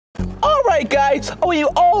right, guys. Are you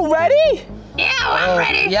all ready? Yeah, I'm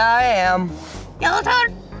ready. Yeah, I am.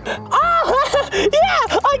 Yellowtoad? Oh,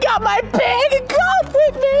 yeah, I got my big cup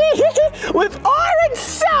with me with orange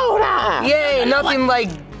soda. Yay, nothing like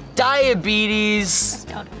diabetes.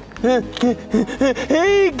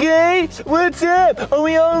 Hey, guys, what's up? Are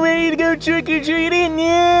we all ready to go trick-or-treating?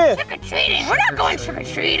 Yeah. Trick-or-treating? We're not going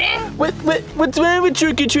trick-or-treating. What's wrong with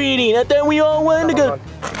trick-or-treating? I thought we all wanted to go.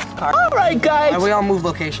 All right, guys. We all move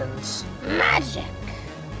locations. Magic.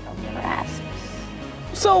 Don't give us.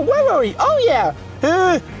 So where are we? Oh, yeah.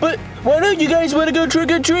 But why don't you guys want to go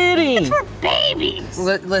trick-or-treating? It's for babies.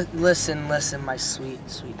 Listen, my sweet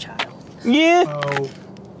child. Yeah? Oh.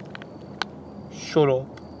 Shut up.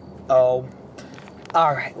 Oh.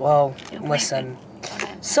 Alright, well, listen.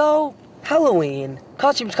 So, Halloween,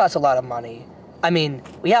 costumes cost a lot of money. I mean,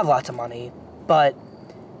 we have lots of money, but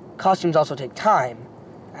costumes also take time.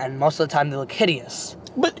 And most of the time they look hideous.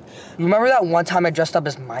 But remember that one time I dressed up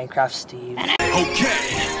as Minecraft Steve? Okay.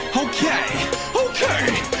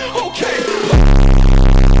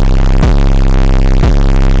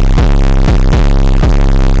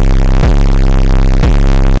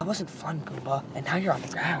 That wasn't fun, Goomba, and now you're on the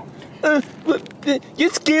ground. You're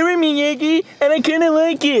scaring me, Yegi, and I kind of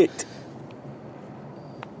like it.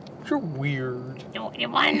 You're weird. You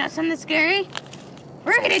want to know something scary?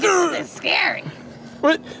 We're going to do something scary.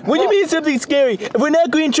 What do you mean something scary? If we're not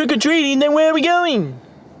going trick-or-treating, then where are we going?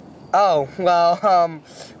 Oh, well,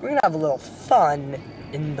 we're gonna have a little fun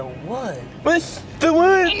in the woods. What? The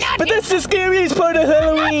woods? But that's the scariest part of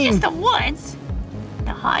Halloween. Not just the woods.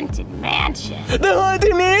 The Haunted Mansion. The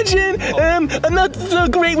Haunted Mansion? I'm not so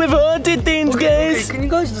great with haunted things, guys. Okay, can you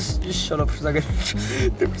guys just shut up for a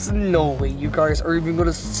second? There's no way you guys are even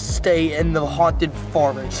gonna stay in the haunted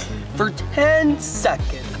forest for 10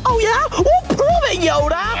 seconds. Oh, yeah? We'll prove it,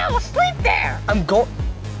 Yoda. Yeah, we'll sleep there. I'm gonna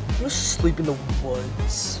sleep in the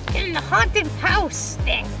woods. In the haunted house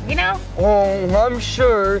thing, you know? Oh, I'm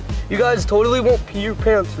sure you guys totally won't pee your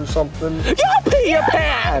pants or something. You'll pee your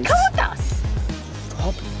pants. Come with us.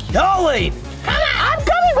 Stop yelling! Come on. I'm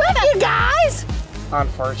coming with you guys.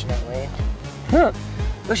 Unfortunately.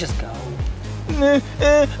 Let's just go. I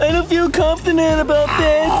don't feel confident about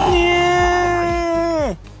this.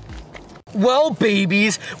 Yeah. Well,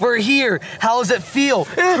 babies, we're here. How does it feel?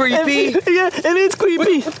 Creepy? Yeah, it is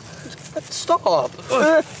creepy. Stop.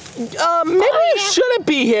 Maybe you shouldn't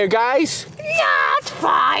be here, guys. Yeah, it's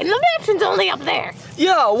fine. The mansion's only up there.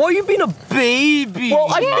 Yeah, why are you being a baby? Well,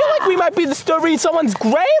 I feel like we might be disturbing someone's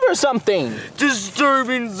grave or something.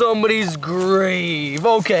 Disturbing somebody's grave.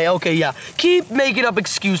 Okay, yeah. Keep making up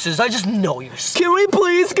excuses. I just know you're scared. Can we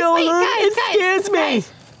please go home? Guys, It scares me.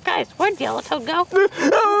 Guys, where'd Yellowtoad go? Who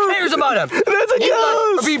cares about him? That's a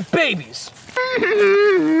ghost. Are being babies.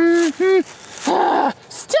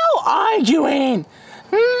 Still arguing.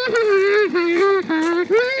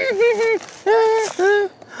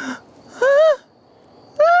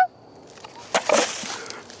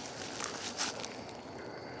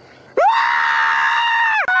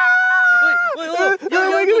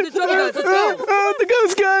 The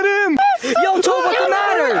ghost got him. Yo, Toad, what's the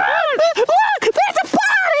matter? Look, there's a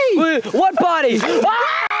body. Wait, what body?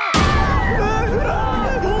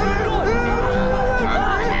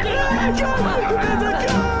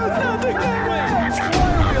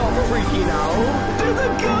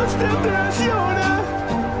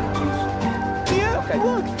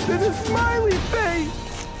 Look, there's a smiley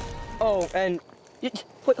face. Oh, and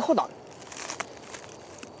wait, hold on.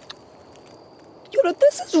 Yoda,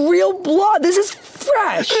 this is real blood. This is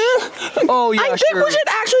fresh. Oh yeah, I think we should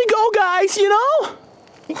actually go, guys. You know?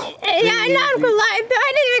 Yeah, not gonna lie.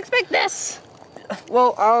 I didn't expect this.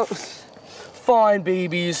 Well, fine,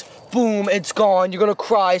 babies. Boom, it's gone. You're gonna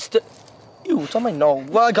cry. Ew, it's on my nose.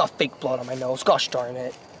 Well, I got fake blood on my nose. Gosh darn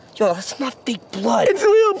it. Yo, that's not fake blood. It's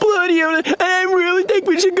real blood, Yoda, and I really think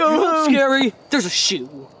we should go You know home. what's scary? There's a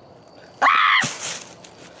shoe.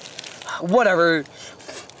 Whatever.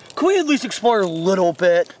 Can we at least explore a little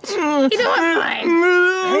bit? You know what? Fine.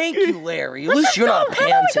 Thank you, Larry. At least you're not a How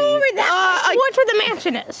about we go over pansy. that watch where the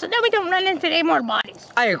mansion is, so that we don't run into any more bodies.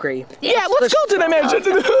 I agree. Yeah, let's go to the mansion.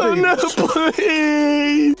 Oh, no,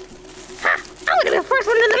 please. I'm gonna be the first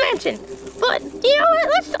one to the mansion. But, you know what,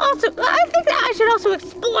 I think that I should also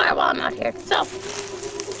explore while I'm out here. So,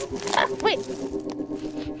 wait.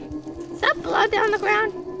 Is that blood down the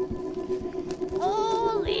ground?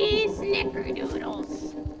 Holy snickerdoodles.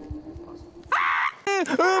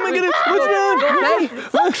 Oh my goodness, what's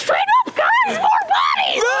wrong? Look straight up, guys, more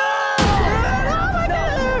bodies! Oh my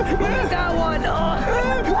God! That one.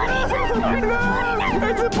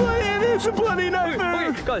 It's a bloody knife.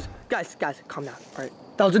 Guys, guys, calm down. All right.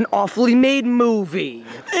 That was an awfully made movie.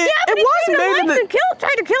 It was made in the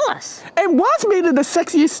tried to kill us. It was made in the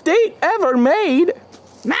sexiest state ever made.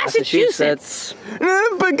 Massachusetts.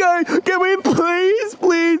 But guys, can we please,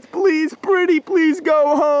 pretty please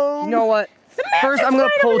go home? You know what? First, I'm gonna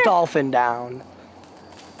pull Dolphin down.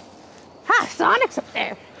 Ha, Sonic's up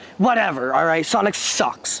there. Whatever, all right? Sonic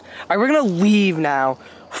sucks. All right, we're gonna leave now.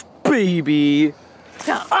 Baby.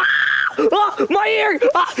 So, Oh, my ear!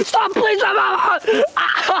 Stop, please!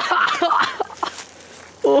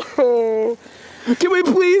 Oh. Can we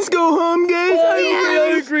please go home, guys?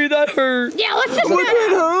 I agree, that hurt. yeah, let's just We're head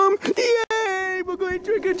going out. home. Yay! We're going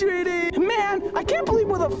trick-or-treating. Man, I can't believe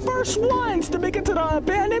we're the first ones to make it to the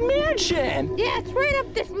abandoned mansion. Yeah, it's right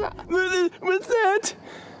up this road. What's that?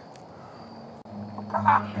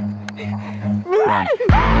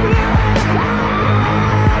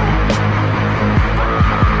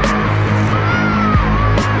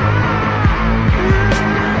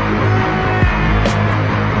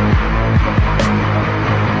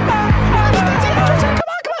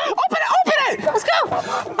 Let's go.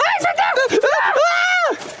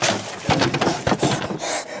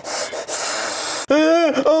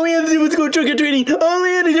 All we had to do was go trick-or-treating. All we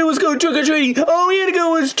had to do was go trick-or-treating. All we had to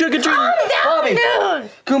go was trick-or-treating. Bobby, Dude.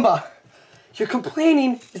 Goomba, your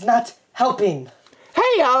complaining is not helping.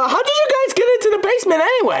 Hey, how did you guys get into the basement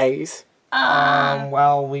anyways?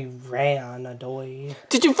 Well, we ran a doy.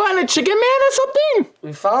 Did you find a chicken man or something?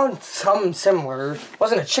 We found something similar. It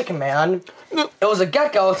wasn't a chicken man. It was a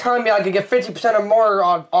gecko telling me I could get 50% or more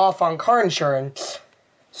off on car insurance.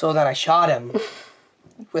 So then I shot him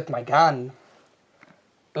with my gun.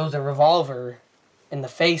 It was a revolver in the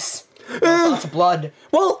face. Lots of blood.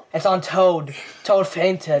 Well, It's on Toad. Toad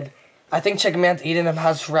fainted. I think Chicken Man's eating him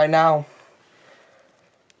house right now.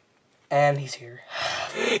 And he's here.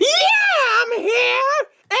 yeah, I'm here,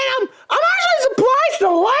 and I'm actually surprised the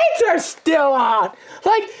lights are still on.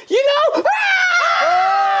 Like, you know.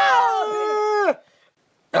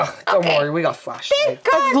 Don't worry, we got flashlight.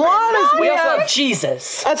 As long as We also have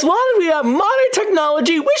Jesus. As long as we have modern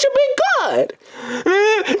technology, we should be good.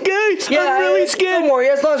 Guys, I'm really scared. Don't worry,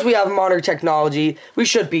 as long as we have modern technology, we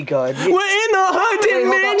should be good. We're in the haunted Wait,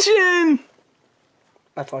 hold on. mansion.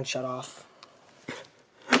 My phone shut off.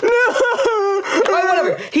 No. Alright,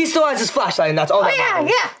 whatever. He still has his flashlight, and that's all that Yeah,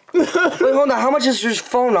 matters. yeah. Wait, hold on. How much is your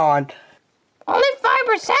phone on? Only 5%.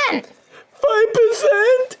 5%.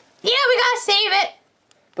 Yeah, we gotta save it.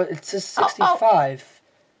 But it says Oh, 65.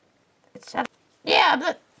 It's yeah,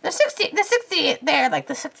 but the 60 there, like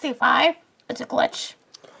the 65. It's a glitch.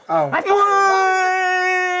 Oh, My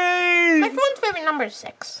phone's favorite number is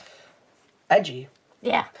 6. edgy.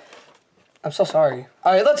 Yeah. I'm so sorry.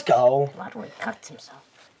 Alright, let's go. Ludwig cuts himself.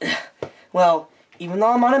 Well, even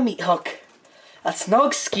though I'm on a meat hook, that's no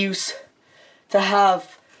excuse to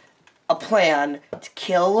have a plan to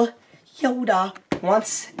kill Yoda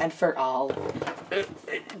once and for all.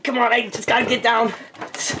 Come on, I just gotta get down.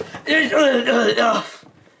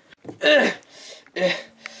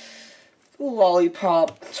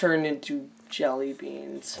 Lollipop turned into jelly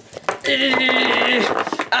beans. They're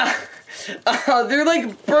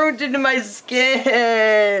like burnt into my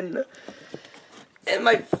skin. And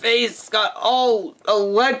my face got all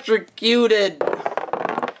electrocuted.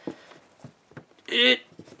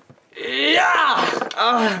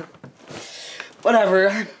 Whatever.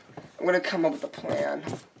 I'm gonna come up with a plan.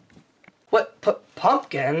 What?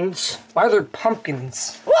 Pumpkins? Why are there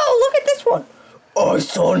pumpkins? Whoa, look at this one. I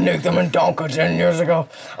saw Nick them and Donka 10 years ago.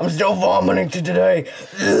 I'm still vomiting to today.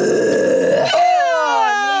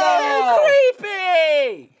 Oh,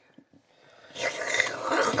 Creepy!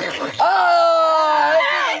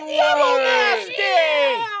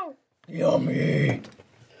 Yummy.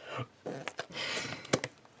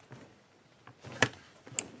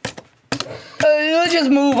 Let's just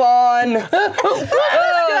move on.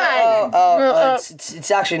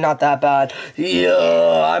 It's actually not that bad.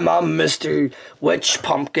 Yeah, I'm Mr. Witch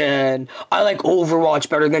Pumpkin. I like Overwatch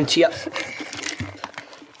better than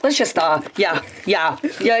Let's just,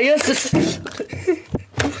 yes, just...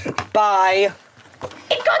 Bye.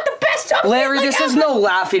 It got the best of Larry, it, like, this is no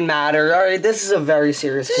laughing matter, alright? This is a very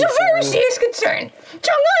serious This is a very serious concern.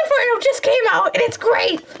 Jungle Inferno just came out and it's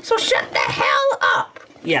great, so shut the hell up.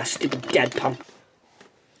 Yeah, stupid dead pump.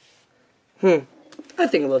 I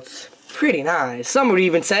think it looks pretty nice. Some would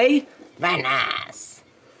even say... Very nice.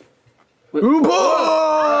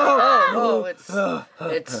 Oh, it's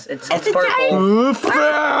purple.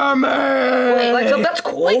 Fear me! Like, that's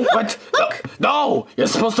cool. What? No, you're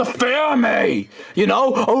supposed to fear me. You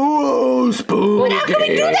know? Oh, spooky. How can we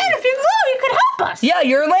do that if you could help us? Yeah,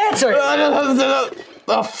 you're a Lancer.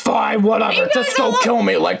 Fine, whatever. Just go kill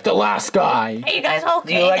me like the last guy. Are you guys okay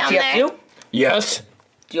Do you like down there? TF2? Yes.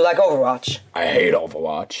 Do you like Overwatch? I hate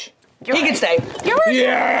Overwatch. He can stay. You're right.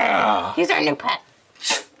 Yeah. He's our new pet.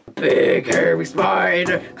 Big hairy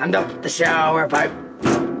spider climbed up the shower pipe.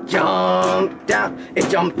 Jumped down, it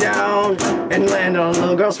jumped down and landed on the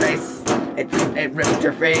little girl's face. It ripped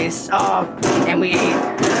her face off and we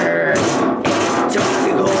ate her. It took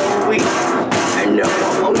the whole week and no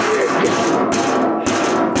one did.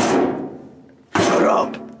 Shut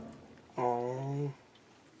up.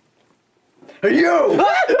 Hey, you!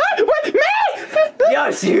 What? Me?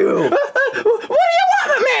 Yes, you! What do you want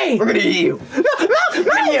with me? We're gonna eat you. Me.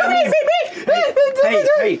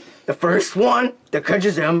 Hey, the first one that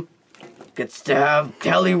catches him gets to have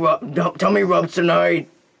tummy rubs tonight.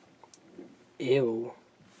 Ew.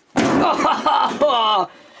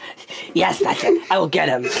 Yes, that's it. I will get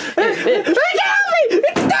him. Help me!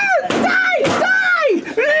 Die!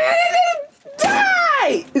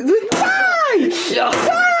 Die! Die!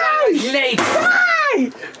 Die! Snake.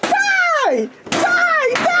 Die! Die! Die! Die!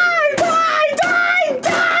 Die!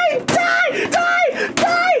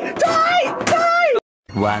 Die!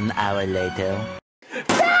 1 hour later. Die!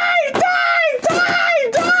 Die! Die!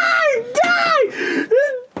 Die! Die! Die! Die!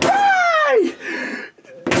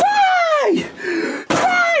 Die! Die!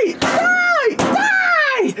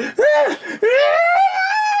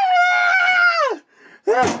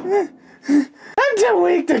 I'm too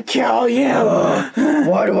weak to kill you.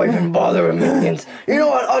 Why do I even bother with minions? You know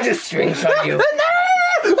what? I'll just string shot you.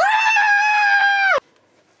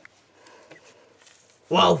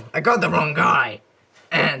 Well, I got the wrong guy.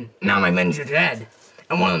 And now my minions are dead.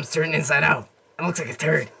 And one of them's turned inside out. It looks like a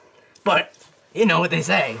turd. But, you know what they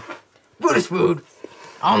say. Food is food.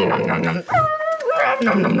 Nom nom nom nom.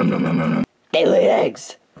 Nom nom nom nom nom nom. They lay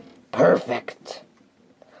eggs. Perfect.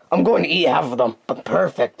 I'm going to eat half of them, but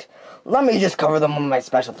perfect. Let me just cover them with my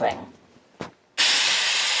special thing.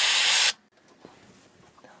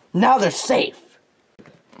 Now they're safe.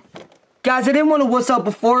 Guys, I didn't want to wuss out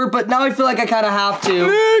before, but now I feel like I kind of have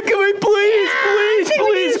to. Can we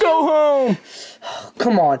please go home?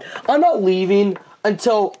 Come on. I'm not leaving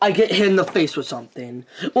until I get hit in the face with something.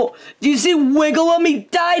 Well, do you see Wiggle him? He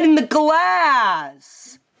died in the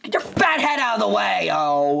glass. Get your fat head out of the way,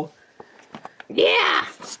 oh. Yeah,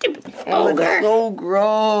 stupid Oh, ogre. that's so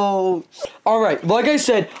gross. Alright, like I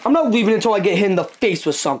said, I'm not leaving until I get hit in the face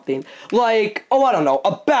with something. Like, oh, I don't know,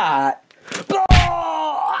 a bat.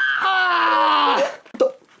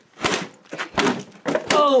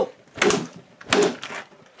 Oh!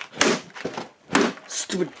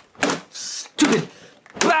 Stupid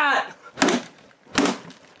bat!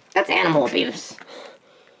 That's animal abuse.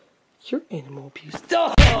 You're animal abuse.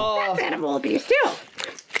 That's animal abuse too.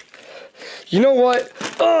 You know what?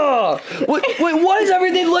 Wait, why does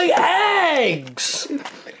everything lay eggs?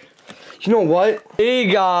 You know what? Hey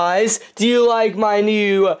guys, do you like my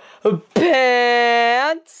new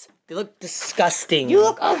pants? They look disgusting. You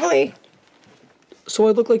look ugly. So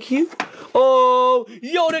I look like you? Oh,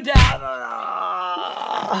 Yoda dab!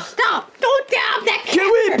 Stop! Don't dab that Can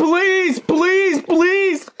we please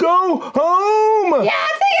go home? Yeah,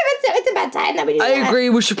 I think it's about time that we do I that. agree,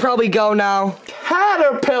 we should probably go now.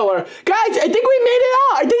 Caterpillar. Guys, I think we made it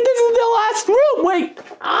out. I think this is the last room. Wait,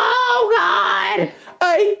 Oh, God.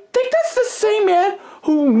 I think that's the same man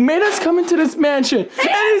who made us come into this mansion. And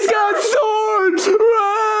he's got swords.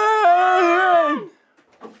 Run!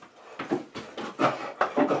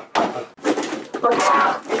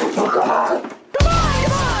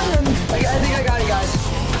 I think I got it,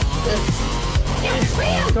 guys.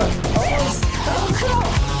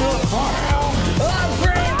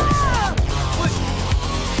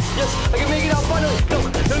 Yes, I can make it out finally.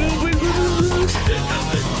 No, wait.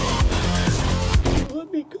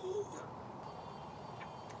 Let me go.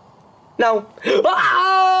 No.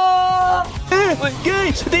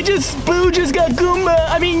 Guys, Boo just got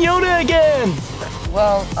Yoda again.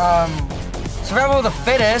 Well, survival of the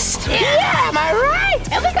fittest. Yeah, am I right?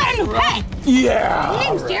 And we got a new pet. Yeah. His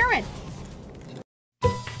name's Jared.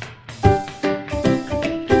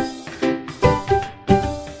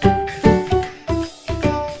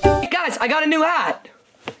 Hey guys, I got a new hat.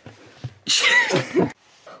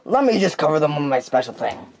 Let me just cover them with my special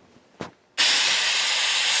thing.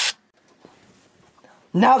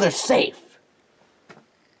 Now they're safe.